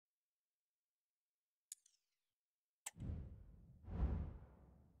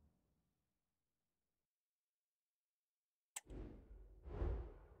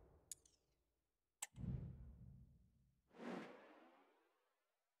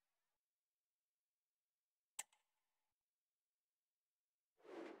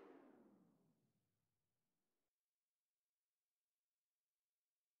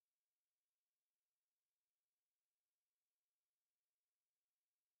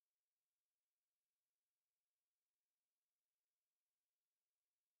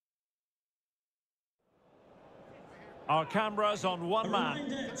Our cameras on one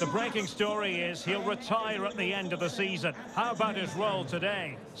man. The breaking story is he'll retire at the end of the season. How about his role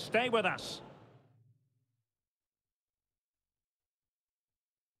today? Stay with us.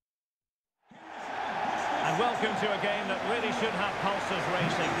 And welcome to a game that really should have pulses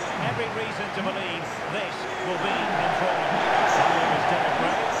racing. Every reason to believe this will be enthralling. My name is Derek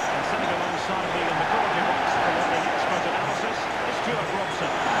Gray, and sitting alongside me in the commentary box providing expert analysis is Stuart Robson.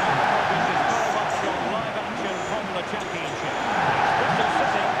 This is very much on live action from the Championship. It's Bristol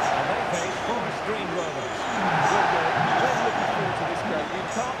City, and they face Forest Green Rovers. Well, we're looking forward to this game. You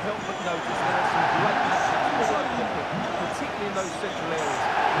can't help but notice there are some great matchups all over the pitch, particularly in those central areas.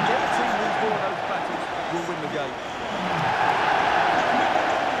 Whichever team wins more of those battles will win the game.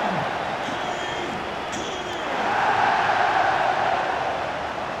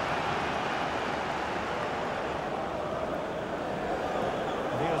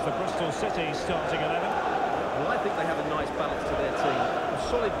 Here's the Bristol City starting 11. Well, I think they have a nice balance to their team. A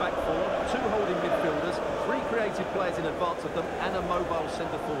solid back four, two holding midfielders, three creative players in advance of them, and a mobile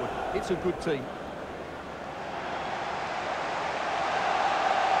centre forward. It's a good team.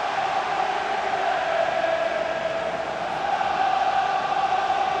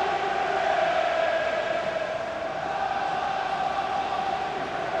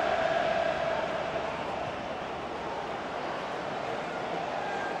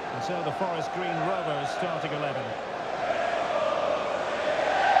 So the Forest Green Rovers starting 11.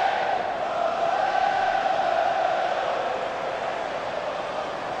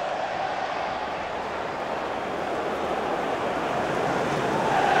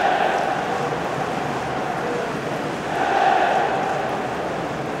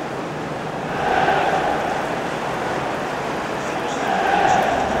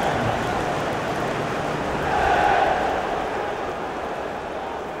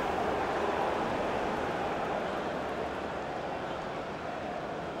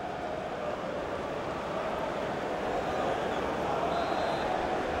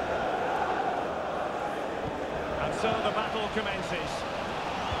 So the battle commences.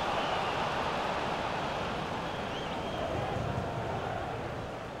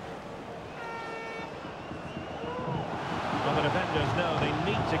 Well, the defenders know they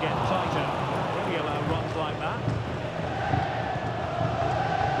need to get tighter. Don't really allow runs like that.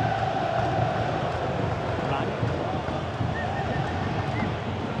 Lang.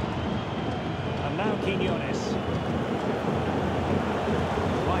 And now Quiñones.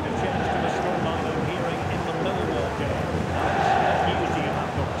 Might have changed to the scoreline I'm hearing in the Millwall game. What news do you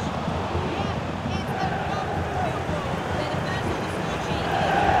have for us?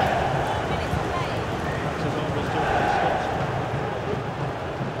 That's as always to an extent.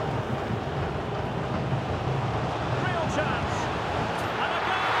 Real chance. And a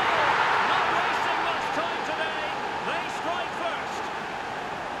goal! Not wasting much time today. They strike first.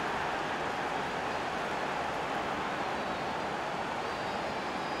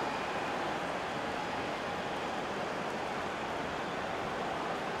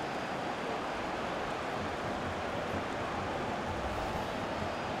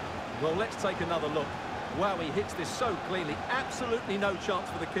 Well, let's take another look. Wow, he hits this so cleanly. Absolutely no chance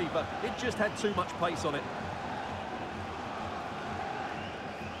for the keeper. It just had too much pace on it.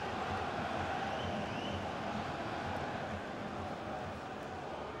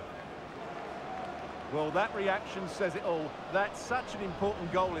 Well, that reaction says it all. That's such an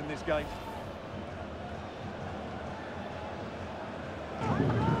important goal in this game.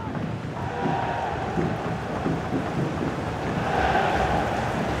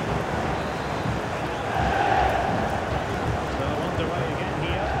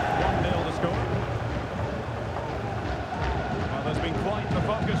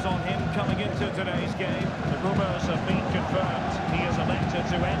 On him coming into today's game. The rumours have been confirmed. He has elected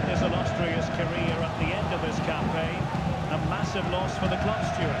to end his illustrious career at the end of his campaign. A massive loss for the club,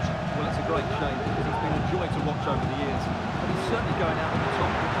 Stuart. Well, it's a great shame because he's been a joy to watch over the years. But he's certainly going out on the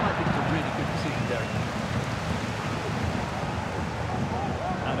top, which I think is a really good decision, Derek.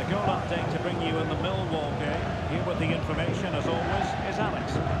 And a goal update to bring you in the Millwall game. Here with the information, as always, is Alex.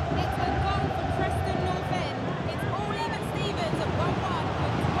 It's a goal for Preston North End. It's all even Stevens at 1-1.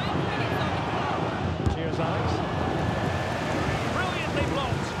 Cheers, Alex. Brilliantly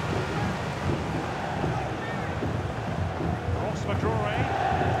blocked. Cross for Drouet.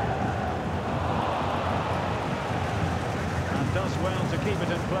 And does well to keep it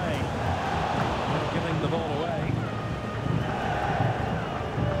in play. Not giving the ball away.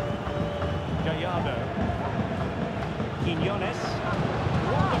 Gallardo. Quiñones.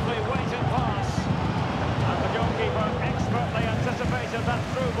 Wonderfully weighted pass. And the goalkeeper expertly anticipated that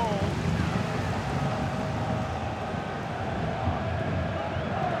through ball.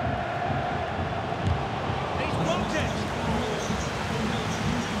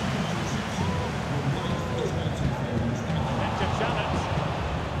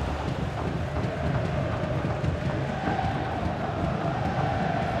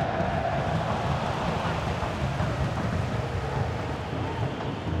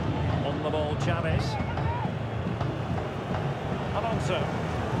 the ball, Chavez. Alonso.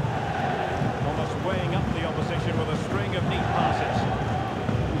 Almost weighing up the opposition with a string of neat passes.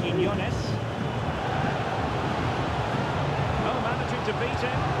 Quiñones. Oh, managing to beat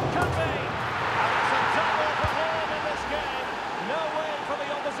him. Could be. And it's a double for him in this game. No way for the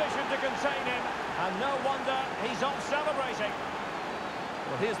opposition to contain him. And no wonder he's off celebrating.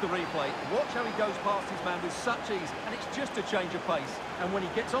 Well, here's the replay. Watch how he goes past his man with such ease, and it's just a change of pace. And when he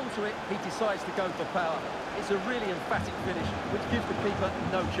gets onto it, he decides to go for power. It's a really emphatic finish, which gives the keeper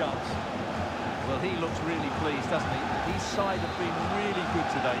no chance. Well, he looks really pleased, doesn't he? His side have been really good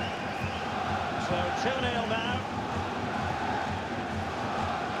today. So 2-0 now.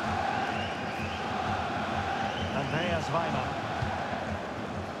 Andreas Weimann.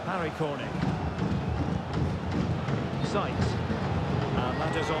 Harry Cornick. Sight. And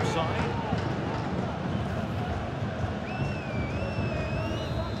that is offside.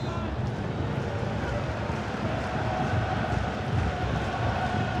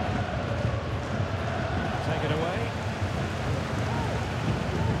 Take it away.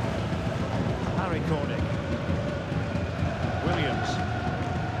 Harry Cornick. Williams.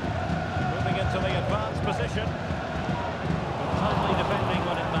 Moving into the advanced position. But timely defending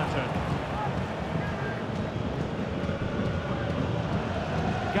when it mattered.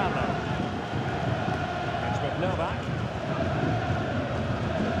 Gallo. It's with Novak.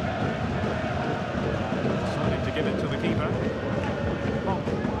 Deciding to give it to the keeper. Pop.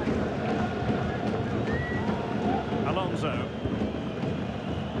 Alonso.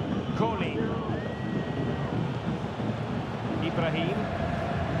 Kohli. Ibrahim.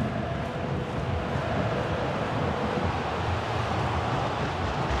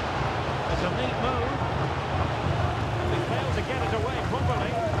 It's a neat move. They failed to get it away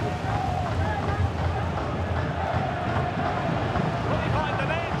properly. Will he find the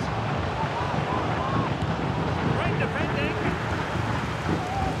net? Great defending.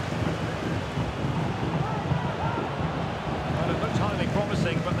 Well, it looked highly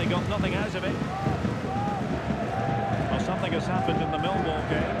promising, but they got nothing out of it. Well, something has happened in the Millwall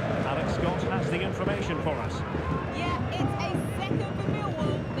game. Alex Scott has the information for us. Yeah, it's a second for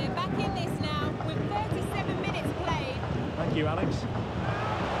Millwall. They're back in this now with 37 minutes played. Thank you, Alex.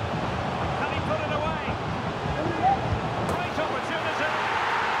 Can he put it away? Great opportunity.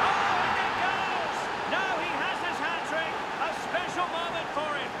 Oh, and it goes! Now he has his hat-trick. A special moment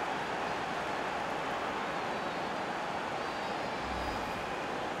for him.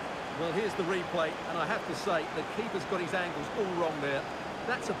 Well, here's the replay, and I have to say, the keeper's got his angles all wrong there.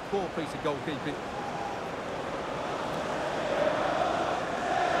 That's a poor piece of goalkeeping.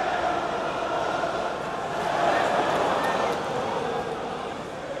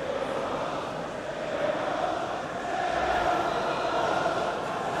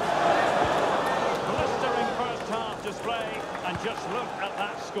 Blistering first half display, and just look at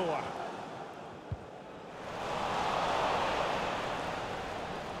that score.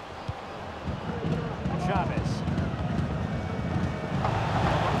 Chavez.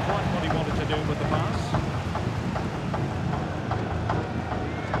 Not quite what he wanted to do with the pass.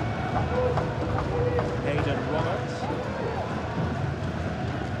 Hayden Roberts.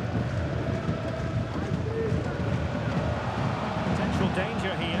 Potential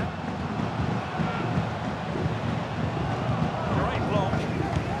danger here. Great block.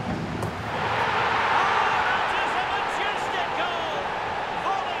 Oh, that is a majestic goal!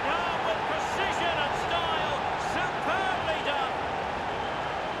 Volleyed home with precision and style. Superbly done.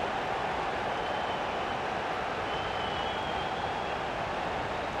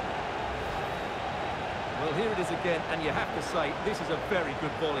 Well, here it is again, and you have to say, this is a very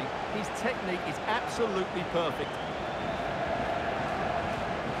good volley. His technique is absolutely perfect.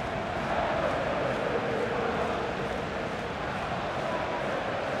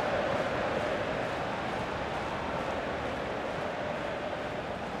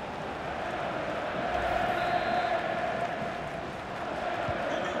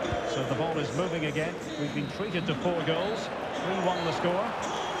 So the ball is moving again. We've been treated to 4 goals. 3-1 the score.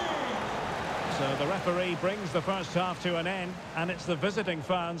 So the referee brings the first half to an end, and it's the visiting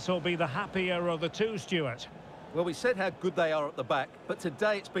fans who'll be the happier of the two, Stuart. Well, we said how good they are at the back, but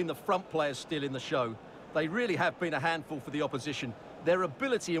today it's been the front players still in the show. They really have been a handful for the opposition. Their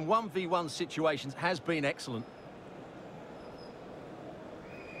ability in 1v1 situations has been excellent.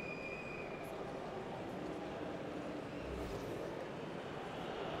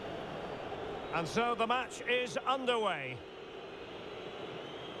 And so the match is underway.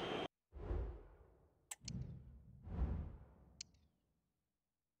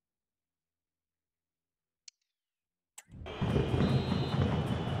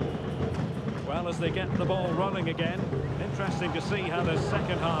 Well, as they get the ball rolling again, interesting to see how the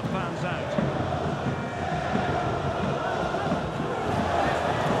second half pans out.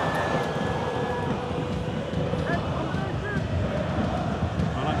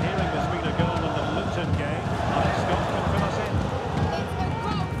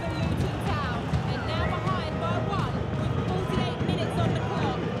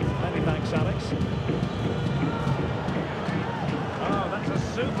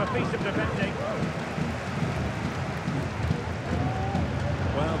 Super piece of defending.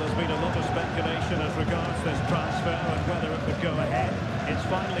 Well, there's been a lot of speculation as regards this transfer and whether it would go ahead. It's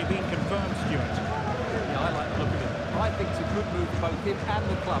finally been confirmed, Stuart. Yeah, I like the look of it. I think it's a good move for both him and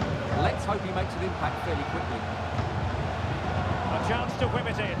the club. Let's hope he makes an impact fairly quickly. A chance to whip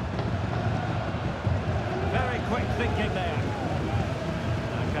it in. Very quick thinking there.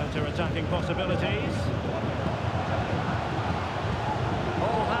 Counter-attacking possibilities.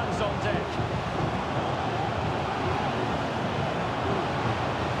 All hands on deck.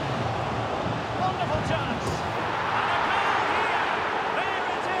 Wonderful chance. And a goal here. There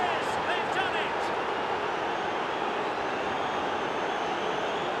it is. They've done it.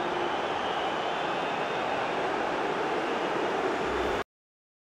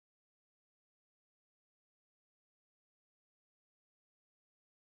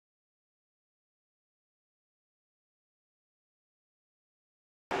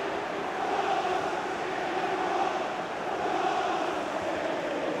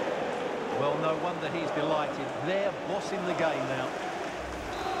 Well, no wonder he's delighted. They're bossing the game now.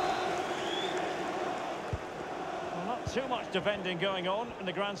 Well, not too much defending going on in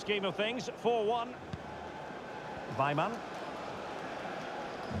the grand scheme of things. 4-1. Weimann.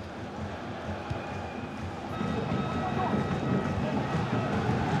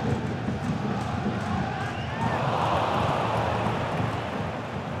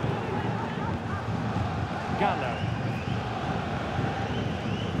 Gallo.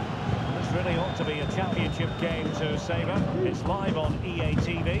 Really ought to be a championship game to savour. It's live on EA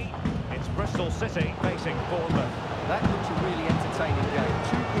TV. It's Bristol City facing Bournemouth. That looks a really entertaining game.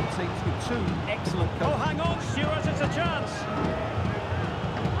 Two good teams with two excellent coaches. Oh, hang on, Stuart, it's a chance.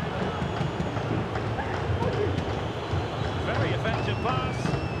 Very effective pass.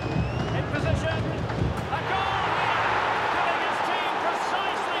 In position. A goal here. Giving his team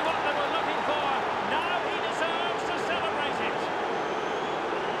precisely what they were looking for. Now he deserves to celebrate it.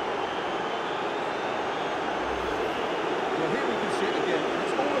 Well, here we can see it again.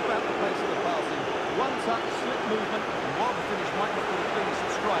 It's all about the pace of the passing. One touch, slip movement, and while the finish might not be the cleanest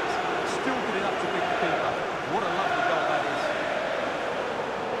of strikes, it's still good enough to beat the keeper. What a lovely goal that is.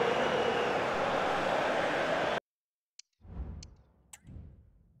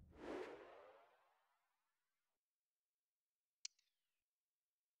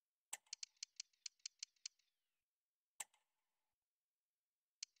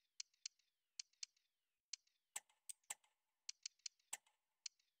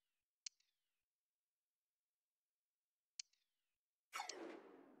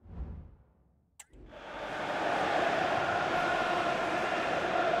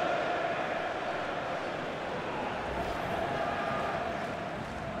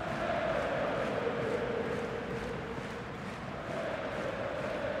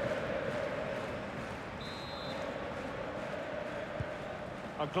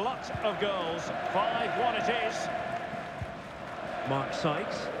 A glut of goals. 5-1 it is. Mark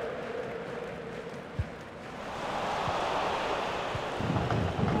Sykes.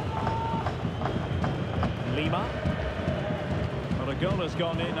 Lima. Well, a goal has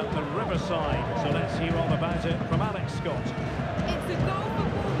gone in at the Riverside, so let's hear all about it from Alex Scott. It's a goal for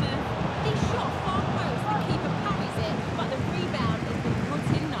Bournemouth. He shot far post, the keeper parries it, but the rebound has been put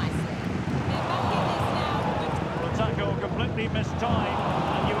in nicely. They're back in this now. Well, a tackle completely mistimed,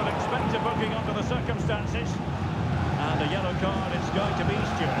 and you would expect a booking under the circumstances. And a yellow card it's going to be,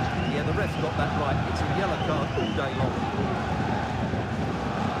 Stuart. Yeah, the ref's got that right. It's a yellow card all day long.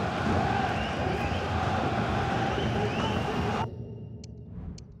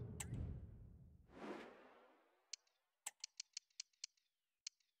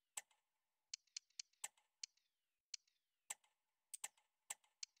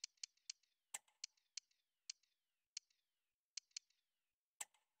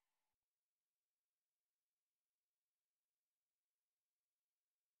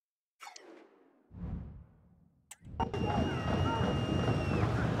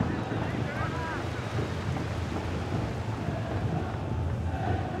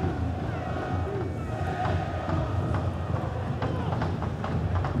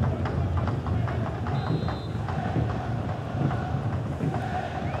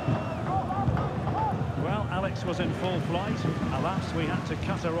 was in full flight. Alas, we had to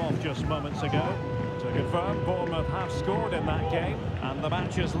cut her off just moments ago. To confirm, Bournemouth have scored in that game, and the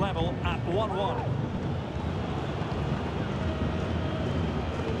match is level at 1-1.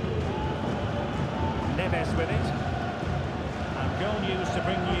 Neves with it. And goal news to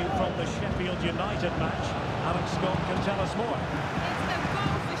bring you from the Sheffield United match. Alex Scott can tell us more. It's the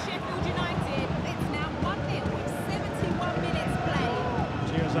goal for Sheffield United. It's now 1-0 with 71 minutes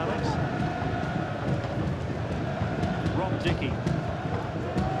played. Cheers, Alex. Rob Dickey. And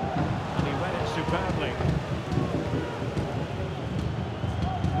he read it superbly.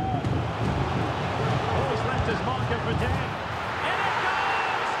 Oh, he's left his marker for dead. In it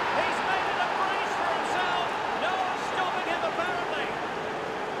goes! He's made it a brace for himself. No one's stopping him, apparently.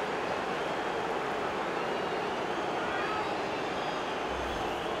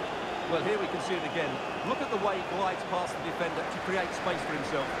 Well, here we can see it again. Look at the way he glides past the defender to create space for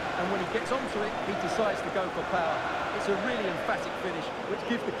himself. And when he gets onto it, he decides to go for power. It's a really emphatic finish, which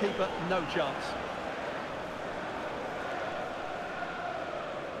gives the keeper no chance.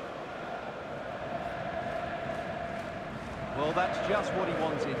 Well, that's just what he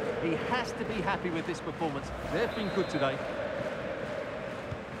wanted. He has to be happy with this performance. They've been good today.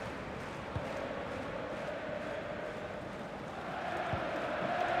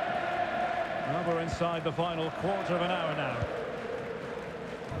 Well, we're inside the final quarter of an hour now.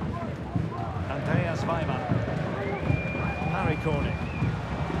 Andreas Weimann. Harry Cornick.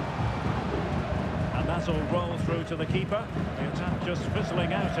 And that'll roll through to the keeper. The attack just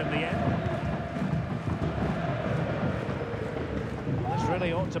fizzling out in the end. This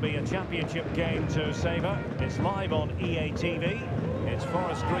really ought to be a championship game to savour. It's live on EA TV. It's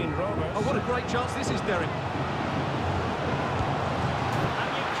Forest Green Rovers. Oh, what a great chance this is, Derek.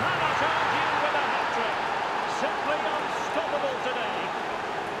 And you cannot argue with a hat-trick. Simply unstoppable today.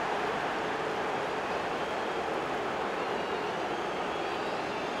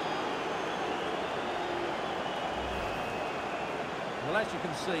 Well, as you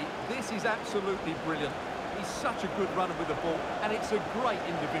can see, this is absolutely brilliant. He's such a good runner with the ball, and it's a great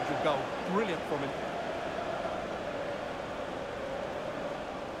individual goal. Brilliant from him.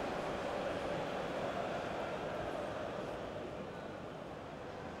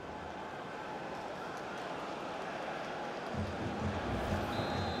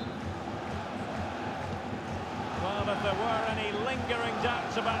 Well, if there were any lingering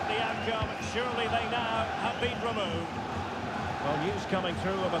doubts about the outcome, surely they now have been removed. Well, news coming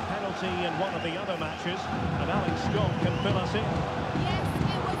through of a penalty in one of the other matches, and Alex Scott can fill us in. Yes,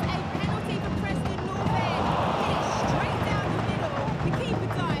 it was a penalty for Preston North End. Hit it straight down the middle. The keeper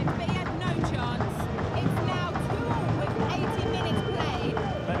dived, but he had no chance. It's now 2-2 with 80 minutes played.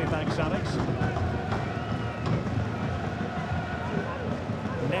 Many thanks, Alex.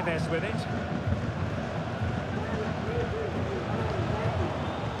 Neves with it.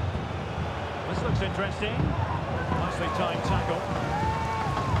 This looks interesting. Nicely timed tackle.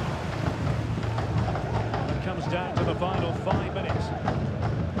 It comes down to the final 5 minutes.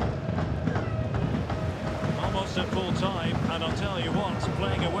 Almost at full time, and I'll tell you what,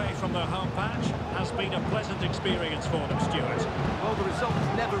 playing away from their home patch has been a pleasant experience for them, Stuart. Well, the result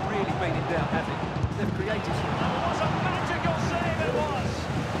has never really been in doubt, has it? They've created some... And what a magical save it was!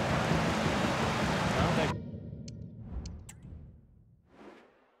 Well, they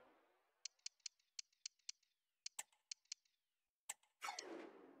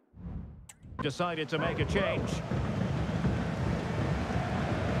decided to make a change.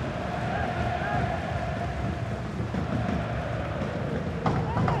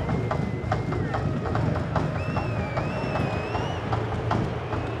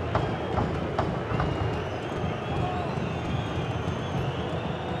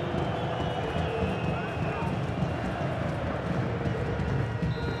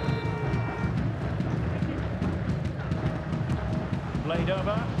 Played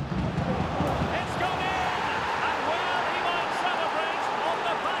over. It's gone in! And well, he might celebrate on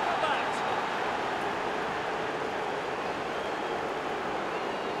the back of that.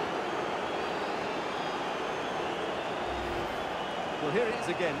 Well, here it is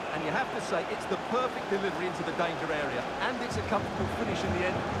again, and you have to say it's the perfect delivery into the danger area, and it's a comfortable finish in the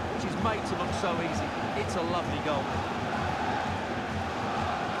end, which is made to look so easy. It's a lovely goal.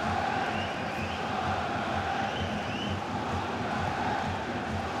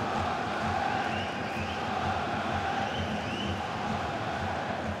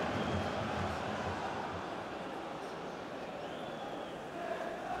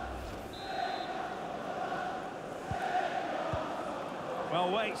 Well,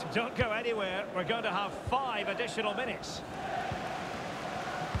 wait, don't go anywhere. We're going to have 5 additional minutes.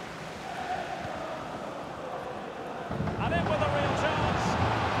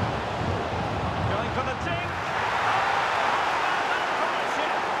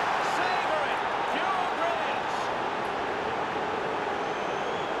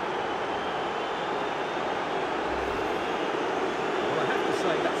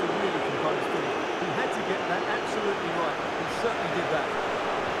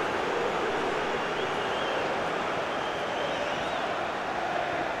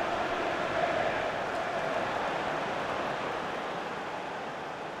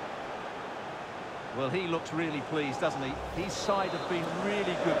 Well, he looks really pleased, doesn't he? His side have been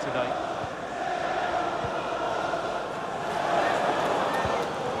really good today.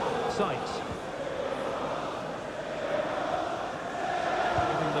 Sights.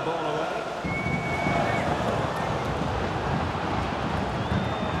 Giving the ball away.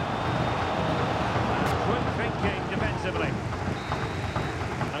 And quick thinking defensively.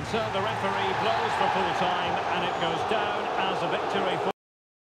 And so the referee blows for full time, and it goes down as a victory for